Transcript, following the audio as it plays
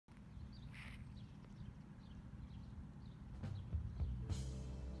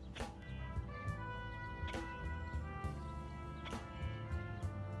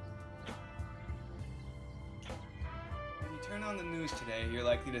turn on the news today, you're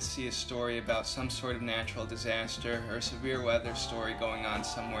likely to see a story about some sort of natural disaster or severe weather story going on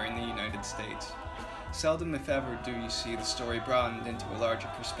somewhere in the United States. Seldom, if ever, do you see the story broadened into a larger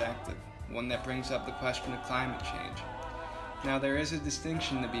perspective, one that brings up the question of climate change. Now, there is a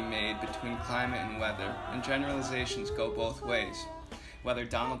distinction to be made between climate and weather, and generalizations go both ways. Whether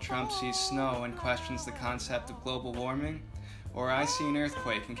Donald Trump sees snow and questions the concept of global warming, or I see an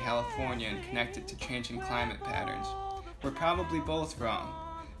earthquake in California and connect it to changing climate patterns. We're probably both wrong,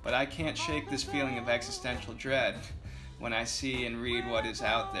 but I can't shake this feeling of existential dread when I see and read what is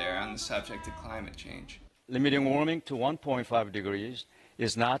out there on the subject of climate change. Limiting warming to 1.5 degrees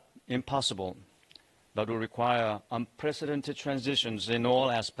is not impossible, but will require unprecedented transitions in all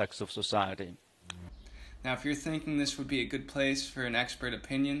aspects of society. Now, if you're thinking this would be a good place for an expert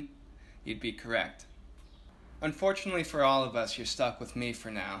opinion, you'd be correct. Unfortunately for all of us, you're stuck with me for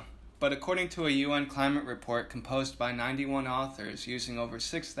now. But according to a UN climate report composed by 91 authors using over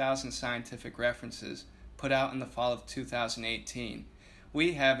 6,000 scientific references put out in the fall of 2018,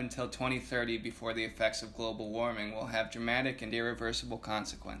 we have until 2030 before the effects of global warming will have dramatic and irreversible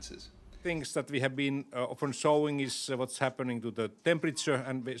consequences. Things that we have been often showing is what's happening to the temperature,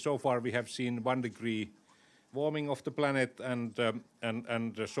 and so far we have seen 1 degree warming of the planet,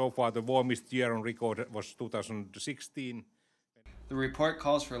 and so far the warmest year on record was 2016. The report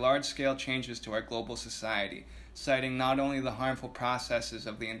calls for large-scale changes to our global society, citing not only the harmful processes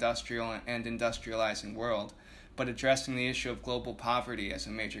of the industrial and industrializing world, but addressing the issue of global poverty as a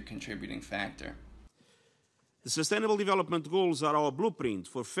major contributing factor. The Sustainable Development Goals are our blueprint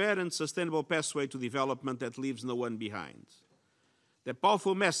for fair and sustainable pathway to development that leaves no one behind. The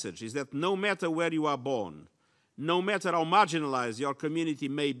powerful message is that no matter where you are born, no matter how marginalized your community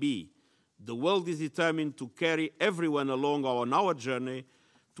may be, the world is determined to carry everyone along on our journey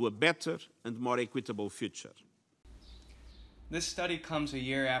to a better and more equitable future. This study comes a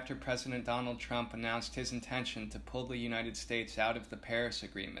year after President Donald Trump announced his intention to pull the United States out of the Paris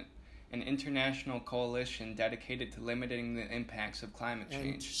Agreement, an international coalition dedicated to limiting the impacts of climate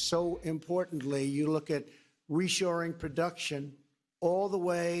change. And so importantly, you look at reshoring production all the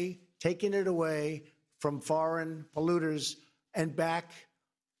way, taking it away from foreign polluters and back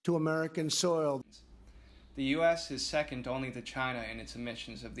to American soil. The U.S. is second only to China in its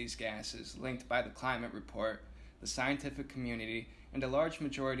emissions of these gases, linked by the climate report, the scientific community, and a large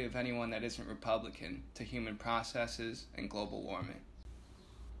majority of anyone that isn't Republican to human processes and global warming.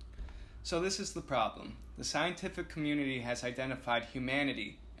 So this is the problem. The scientific community has identified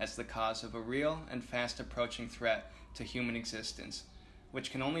humanity as the cause of a real and fast approaching threat to human existence,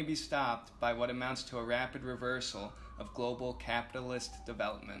 which can only be stopped by what amounts to a rapid reversal of global capitalist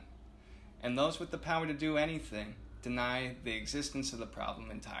development. And those with the power to do anything deny the existence of the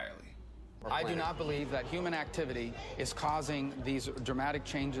problem entirely. I do not believe that human activity is causing these dramatic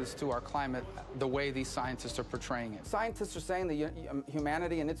changes to our climate the way these scientists are portraying it. Scientists are saying that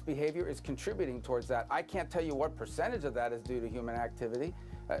humanity and its behavior is contributing towards that. I can't tell you what percentage of that is due to human activity,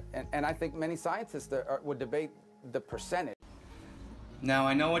 and I think many scientists would debate the percentage. Now,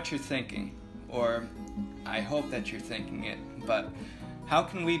 I know what you're thinking, or I hope that you're thinking it, but how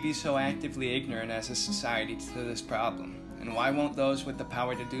can we be so actively ignorant as a society to this problem? And why won't those with the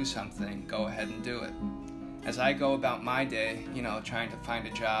power to do something go ahead and do it? As I go about my day, trying to find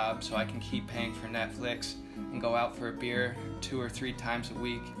a job so I can keep paying for Netflix and go out for a beer 2 or 3 times a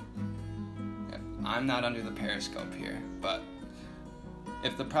week, I'm not under the periscope here, but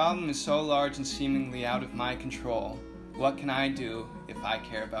if the problem is so large and seemingly out of my control, what can I do if I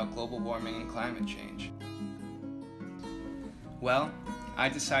care about global warming and climate change? Well, I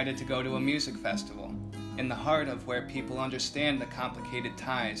decided to go to a music festival, in the heart of where people understand the complicated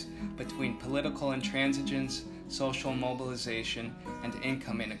ties between political intransigence, social mobilization, and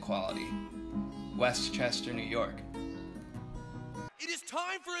income inequality. Westchester, New York. It is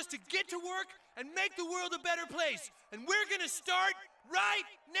time for us to get to work and make the world a better place, and we're gonna start right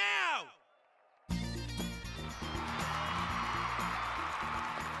now!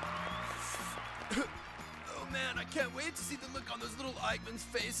 Oh man, I can't wait to see the look on those little Eichmann's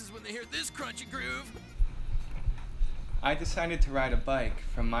faces when they hear this crunchy groove. I decided to ride a bike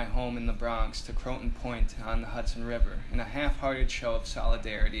from my home in the Bronx to Croton Point on the Hudson River in a half-hearted show of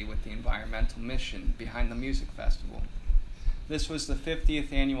solidarity with the environmental mission behind the music festival. This was the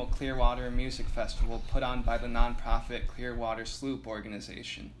 50th annual Clearwater Music Festival put on by the nonprofit Clearwater Sloop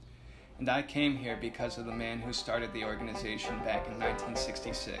Organization. And I came here because of the man who started the organization back in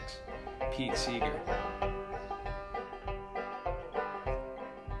 1966, Pete Seeger.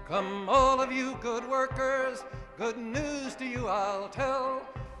 Come all of you good workers, good news to you I'll tell.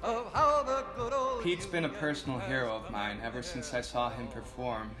 of how the good old Pete's been a personal hero of mine ever since I saw him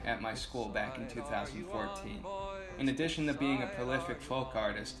perform at my school back in 2014. In addition to being a prolific folk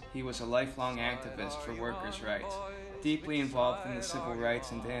artist, he was a lifelong activist for workers' rights, deeply involved in the civil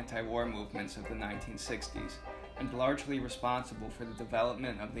rights and anti-war movements of the 1960s, and largely responsible for the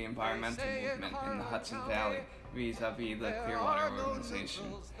development of the environmental movement in the Hudson Valley vis-a-vis the Clearwater Organization,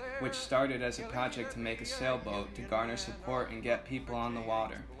 which started as a project to make a sailboat to garner support and get people on the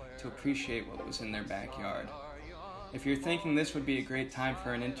water to appreciate what was in their backyard. If you're thinking this would be a great time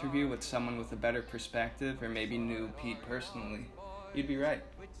for an interview with someone with a better perspective or maybe knew Pete personally, you'd be right.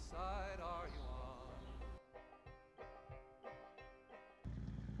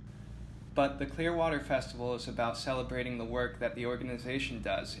 But the Clearwater Festival is about celebrating the work that the organization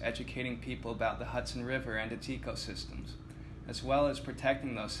does, educating people about the Hudson River and its ecosystems, as well as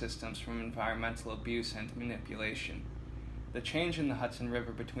protecting those systems from environmental abuse and manipulation. The change in the Hudson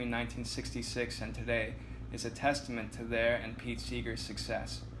River between 1966 and today is a testament to their and Pete Seeger's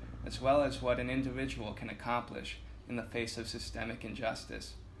success, as well as what an individual can accomplish in the face of systemic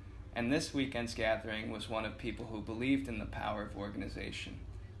injustice. And this weekend's gathering was one of people who believed in the power of organization,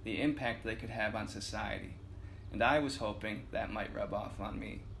 the impact they could have on society. And I was hoping that might rub off on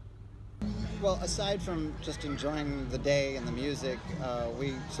me. Well, aside from just enjoying the day and the music,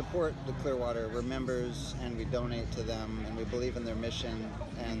 we support the Clearwater. We're members and we donate to them, and we believe in their mission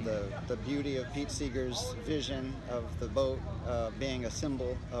and the beauty of Pete Seeger's vision of the boat being a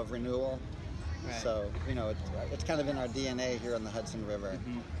symbol of renewal. Right. So, you know, it's kind of in our DNA here on the Hudson River.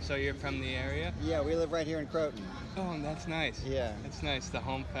 Mm-hmm. So you're from the area? Yeah, we live right here in Croton. Oh, that's nice. Yeah. That's nice, the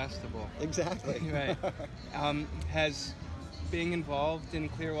home festival. Exactly. Right. Has being involved in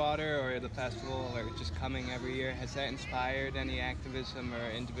Clearwater or the festival or just coming every year, has that inspired any activism or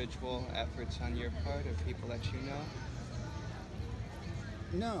individual efforts on your part or people that you know?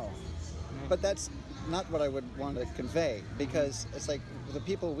 No, but that's not what I would want to convey, because it's like the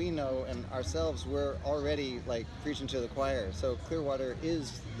people we know and ourselves, we're already like preaching to the choir. So Clearwater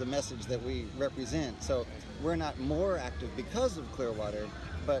is the message that we represent. So we're not more active because of Clearwater,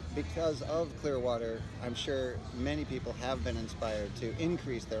 but because of Clearwater, I'm sure many people have been inspired to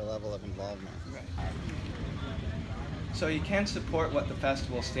increase their level of involvement. Right. So you can support what the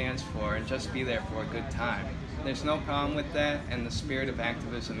festival stands for and just be there for a good time. There's no problem with that, and the spirit of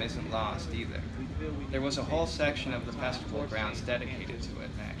activism isn't lost either. There was a whole section of the festival grounds dedicated to it,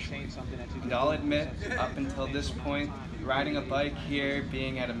 actually. And I'll admit, up until this point, riding a bike here,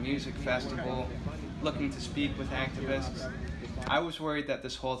 being at a music festival, looking to speak with activists, I was worried that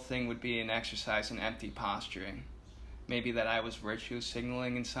this whole thing would be an exercise in empty posturing. Maybe that I was virtue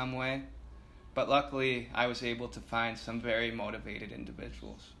signaling in some way. But luckily, I was able to find some very motivated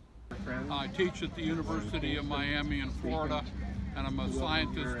individuals. I teach at the University of Miami in Florida, and I'm a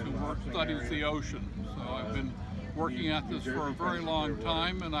scientist who studies the ocean. So I've been working at this for a very long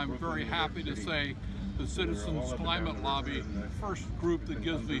time, and I'm very happy to say the Citizens Climate Lobby, first group that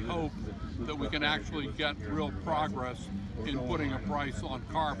gives me hope that we can actually get real progress in putting a price on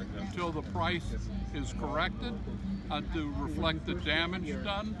carbon. Until the price is corrected to reflect the damage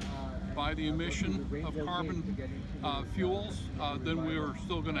done by the emission of carbon fuels, then we are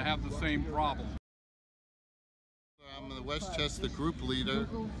still going to have the same problem. I'm the Westchester group leader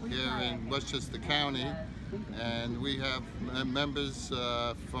here in Westchester County, and we have members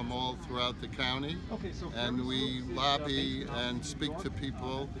from all throughout the county, and we lobby and speak to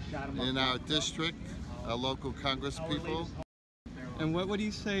people in our district, our local Congress people. And what do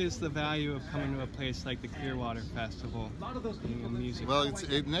you say is the value of coming to a place like the Clearwater Festival, being a music? Well, it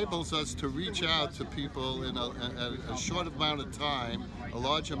enables us to reach out to people in a short amount of time, a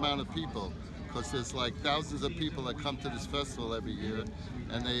large amount of people, because there's like thousands of people that come to this festival every year,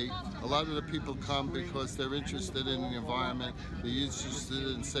 and a lot of the people come because they're interested in the environment, they're interested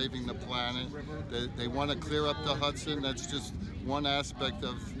in saving the planet, they want to clear up the Hudson. That's just one aspect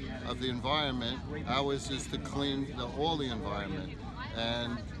of the environment. Ours is to clean all the environment.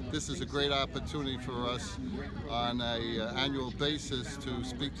 And this is a great opportunity for us on an annual basis to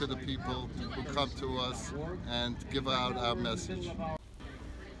speak to the people who come to us and give out our message.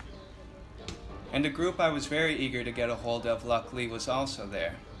 And a group I was very eager to get a hold of, luckily, was also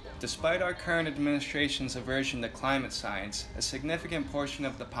there. Despite our current administration's aversion to climate science, a significant portion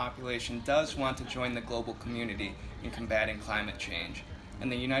of the population does want to join the global community in combating climate change.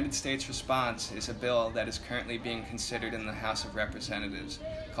 And the United States response is a bill that is currently being considered in the House of Representatives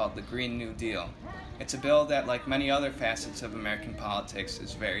called the Green New Deal. It's a bill that, like many other facets of American politics,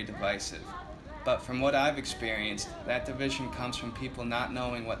 is very divisive. But from what I've experienced, that division comes from people not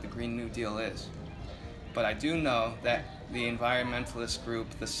knowing what the Green New Deal is. But I do know that the environmentalist group,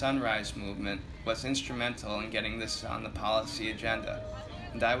 the Sunrise Movement, was instrumental in getting this on the policy agenda,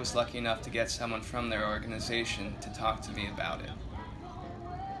 and I was lucky enough to get someone from their organization to talk to me about it.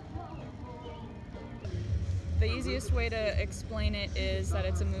 The easiest way to explain it is that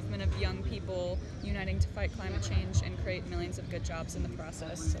it's a movement of young people uniting to fight climate change and create millions of good jobs in the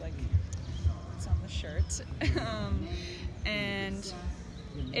process. So, like, it's on the shirt. And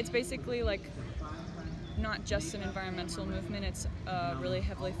it's basically like not just an environmental movement, it's really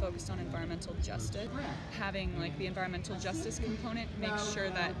heavily focused on environmental justice. Having like the environmental justice component makes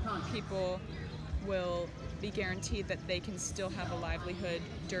sure that people will be guaranteed that they can still have a livelihood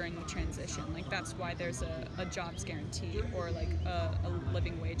during the transition. Like that's why there's a jobs guarantee or like a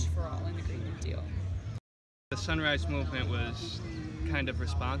living wage for all in the Green New Deal. The Sunrise Movement was kind of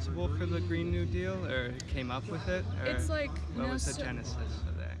responsible for the Green New Deal, or came up with it? Or it's like, what was the genesis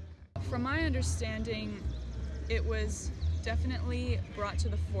of that? From my understanding, it was definitely brought to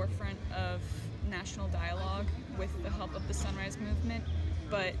the forefront of national dialogue with the help of the Sunrise Movement,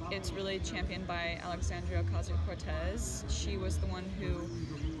 but it's really championed by Alexandria Ocasio-Cortez. She was the one who,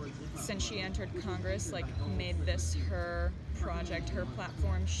 since she entered Congress, like made this her project, her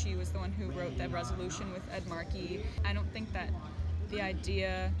platform. She was the one who wrote that resolution with Ed Markey. I don't think that the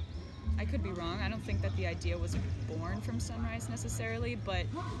idea, I could be wrong, I don't think that the idea was born from Sunrise necessarily, but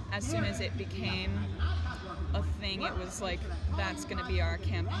as soon as it became a thing, it was like, that's going to be our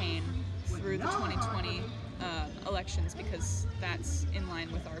campaign through the 2020 elections, because that's in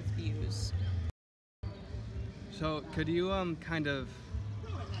line with our views. So could you kind of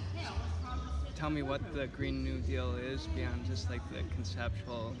tell me what the Green New Deal is beyond just like the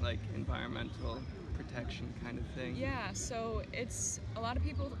conceptual, like environmental protection kind of thing? Yeah, so it's, a lot of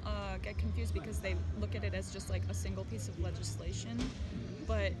people get confused because they look at it as just like a single piece of legislation,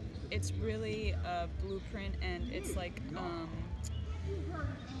 but it's really a blueprint, and it's like,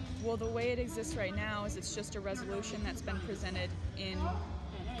 well, the way it exists right now is it's just a resolution that's been presented in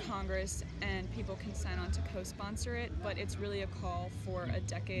Congress and people can sign on to co-sponsor it, but it's really a call for a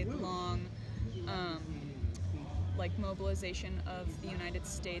decade-long like mobilization of the United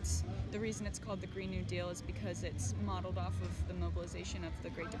States. The reason it's called the Green New Deal is because it's modeled off of the mobilization of the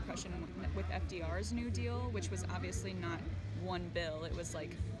Great Depression with FDR's New Deal, which was obviously not one bill, it was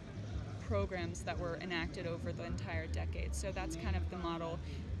like programs that were enacted over the entire decade. So that's kind of the model,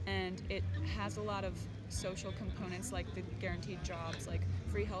 and it has a lot of social components like the guaranteed jobs, like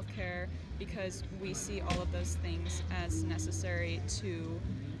free healthcare, because we see all of those things as necessary to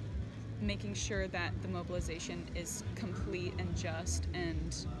making sure that the mobilization is complete and just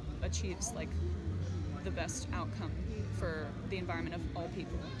and achieves like the best outcome for the environment of all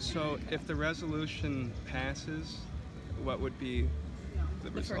people. So if the resolution passes, what would be the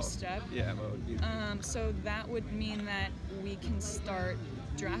result? First step? Yeah, what would be? So that would mean that we can start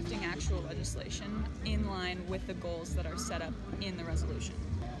drafting actual legislation in line with the goals that are set up in the resolution.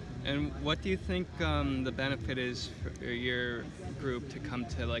 And what do you think the benefit is for your group to come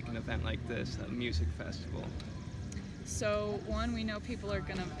to like an event like this, a music festival? So one, we know people are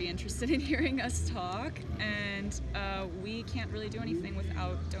going to be interested in hearing us talk, and we can't really do anything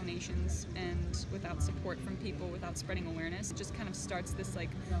without donations and without support from people, without spreading awareness. It just kind of starts this like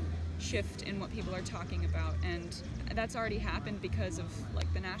shift in what people are talking about, and that's already happened because of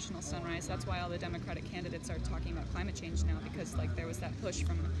like the National Sunrise. That's why all the Democratic candidates are talking about climate change now, because like there was that push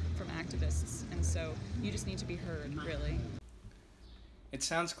from activists, and so you just need to be heard, really. It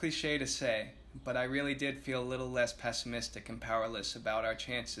sounds cliche to say, but I really did feel a little less pessimistic and powerless about our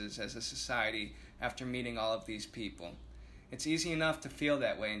chances as a society after meeting all of these people. It's easy enough to feel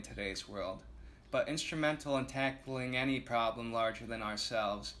that way in today's world, but instrumental in tackling any problem larger than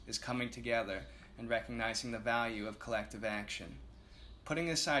ourselves is coming together and recognizing the value of collective action.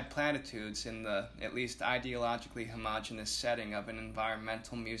 Putting aside platitudes in the, at least ideologically homogeneous setting of an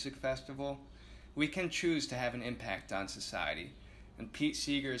environmental music festival, we can choose to have an impact on society, and Pete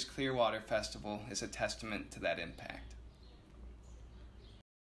Seeger's Clearwater Festival is a testament to that impact.